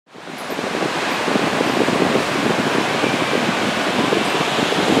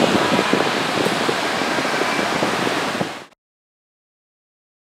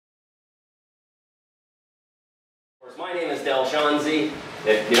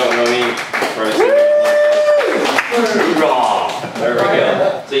you don't know me, there we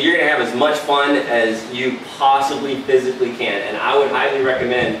go. So you're going to have as much fun as you possibly physically can. And I would highly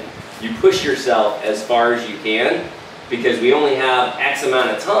recommend you push yourself as far as you can, because we only have X amount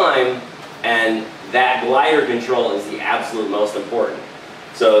of time, and that glider control is the absolute most important.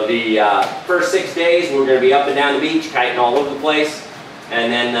 So the first 6 days we're going to be up and down the beach, kiting all over the place.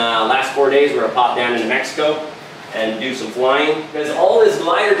 And then last 4 days we're going to pop down into Mexico and do some flying. Because all this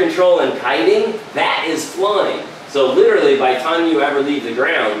glider control and kiting, that is flying. So literally by the time you ever leave the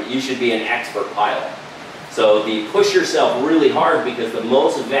ground, you should be an expert pilot. So push yourself really hard, because the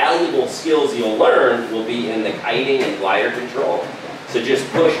most valuable skills you'll learn will be in the kiting and glider control. So just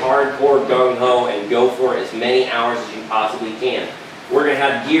push hardcore, gung-ho, and go for as many hours as you possibly can. We're going to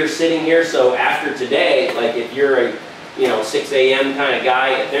have gear sitting here, so after today, like if you're a 6 a.m. kind of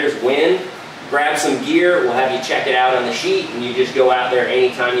guy, if there's wind, grab some gear, we'll have you check it out on the sheet, and you just go out there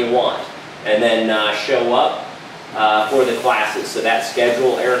anytime you want. And then show up for the classes. So that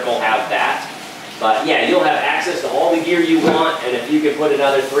schedule, Eric will have that. But yeah, you'll have access to all the gear you want, and if you could put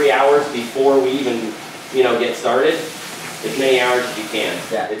another 3 hours before we even get started, as many hours as you can.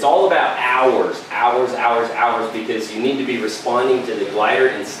 Yeah. It's all about hours, because you need to be responding to the glider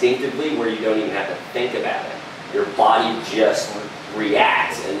instinctively, where you don't even have to think about it. Your body just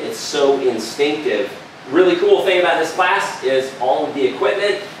reacts, and it's so instinctive. Really cool thing about this class is all of the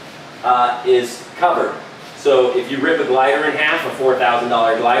equipment is covered. So if you rip a glider in half, a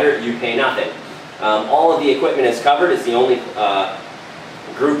 $4,000 glider, you pay nothing. All of the equipment is covered. It's the only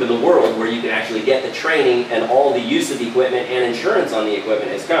group in the world where you can actually get the training, and all the use of the equipment and insurance on the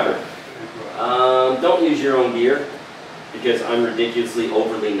equipment is covered. Don't use your own gear, because I'm ridiculously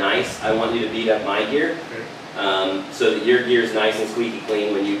overly nice. I want you to beat up my gear, so that your gear is nice and squeaky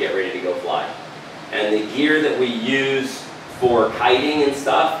clean when you get ready to go fly. And the gear that we use for kiting and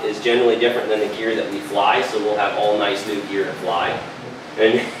stuff is generally different than the gear that we fly, so we'll have all nice new gear to fly.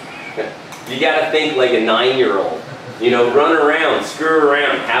 And you gotta think like a 9-year-old. Run around, screw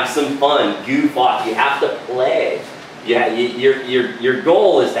around, have some fun, goof off. You have to play. Yeah, your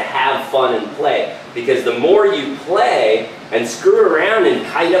goal is to have fun and play, because the more you play and screw around and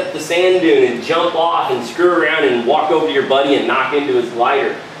kite up the sand dune and jump off and screw around and walk over to your buddy and knock into his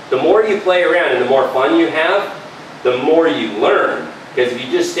glider, the more you play around and the more fun you have, the more you learn. Because if you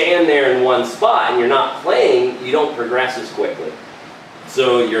just stand there in one spot and you're not playing, you don't progress as quickly.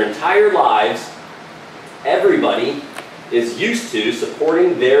 So your entire lives, everybody is used to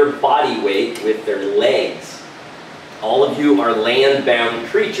supporting their body weight with their legs. All of you are land-bound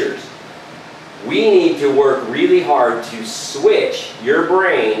creatures. We need to work really hard to switch your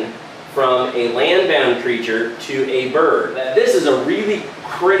brain from a land-bound creature to a bird. This is a really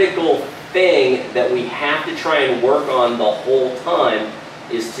critical thing that we have to try and work on the whole time,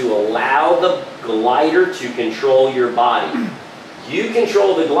 is to allow the glider to control your body. You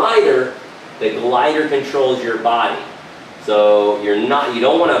control the glider controls your body. So you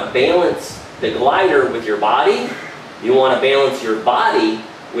don't want to balance the glider with your body, you want to balance your body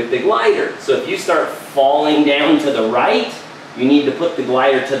with the glider. So if you start falling down to the right, you need to put the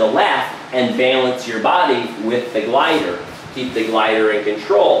glider to the left and balance your body with the glider. Keep the glider in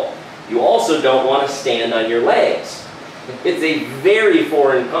control. You also don't want to stand on your legs. It's a very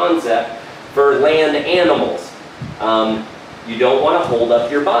foreign concept for land animals. You don't want to hold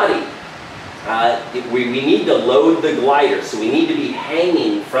up your body. We need to load the glider, so we need to be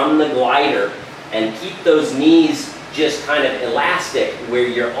hanging from the glider and keep those knees just kind of elastic, where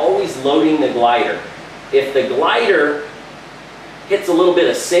you're always loading the glider. If the glider hits a little bit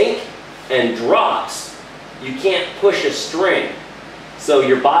of sink and drops, you can't push a string. So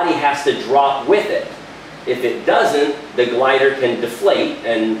your body has to drop with it. If it doesn't, the glider can deflate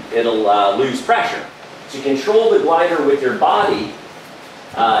and it'll lose pressure. To control the glider with your body,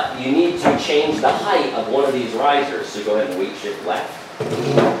 you need to change the height of one of these risers. So go ahead and weight shift left.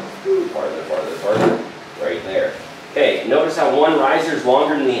 Farther, farther, farther. Right there. Okay, notice how one riser is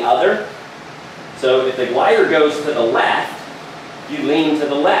longer than the other? So if the glider goes to the left, you lean to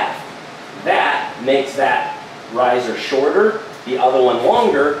the left. That makes that riser shorter, the other one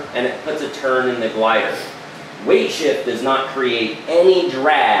longer, and it puts a turn in the glider. Weight shift does not create any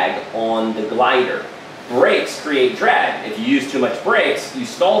drag on the glider. Brakes create drag. If you use too much brakes, you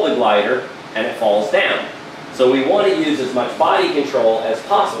stall the glider and it falls down. So we want to use as much body control as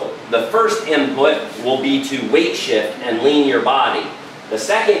possible. The first input will be to weight shift and lean your body. The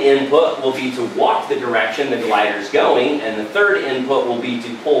second input will be to walk the direction the glider is going, and the third input will be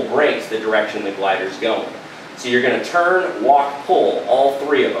to pull brakes the direction the glider is going. So you're going to turn, walk, pull, all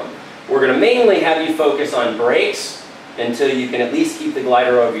three of them. We're going to mainly have you focus on brakes until you can at least keep the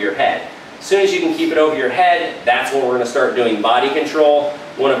glider over your head. As soon as you can keep it over your head, that's when we're going to start doing body control.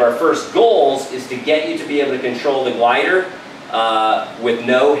 One of our first goals is to get you to be able to control the glider with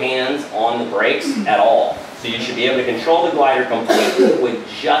no hands on the brakes at all. So you should be able to control the glider completely with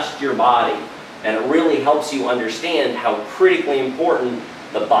just your body. And it really helps you understand how critically important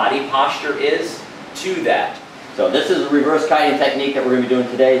the body posture is to that. So this is a reverse kiting technique that we're going to be doing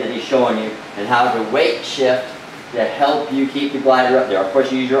today that he's showing you, and how to weight shift to help you keep the glider up there. Of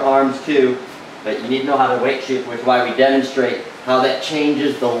course you use your arms too, but you need to know how to weight shift, which is why we demonstrate how that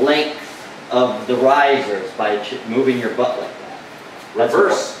changes the length of the risers by moving your butt like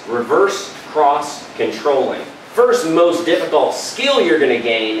that. Reverse cross controlling. First most difficult skill you're going to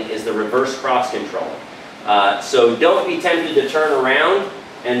gain is the reverse cross controlling. So don't be tempted to turn around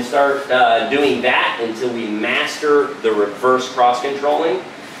and start doing that until we master the reverse cross controlling.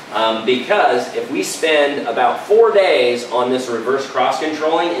 Because if we spend about 4 days on this reverse cross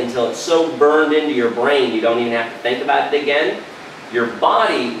controlling until it's so burned into your brain you don't even have to think about it again, your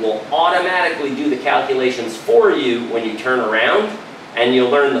body will automatically do the calculations for you when you turn around, and you'll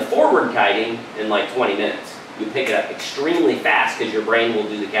learn the forward kiting in like 20 minutes. You pick it up extremely fast because your brain will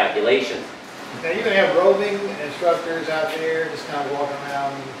do the calculations. Now you're going to have roving instructors out there just kind of walking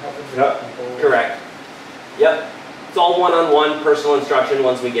around helping people. Correct. Yep. It's all one-on-one personal instruction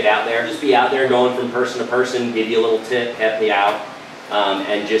once we get out there. Just be out there going from person to person, give you a little tip, help you out,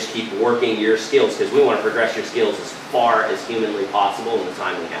 and just keep working your skills, because we want to progress your skills as far as humanly possible in the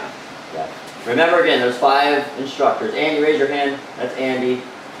time we have. Yeah. Remember again, there's 5 instructors. Andy, raise your hand. That's Andy,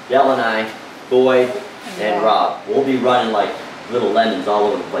 Dell and I, Boyd, and Rob. We'll be running like little lemons all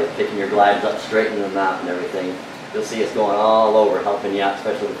over the place, picking your gliders up, straightening them out and everything. You'll see us going all over, helping you out,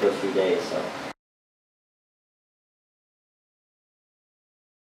 especially the first few days. So.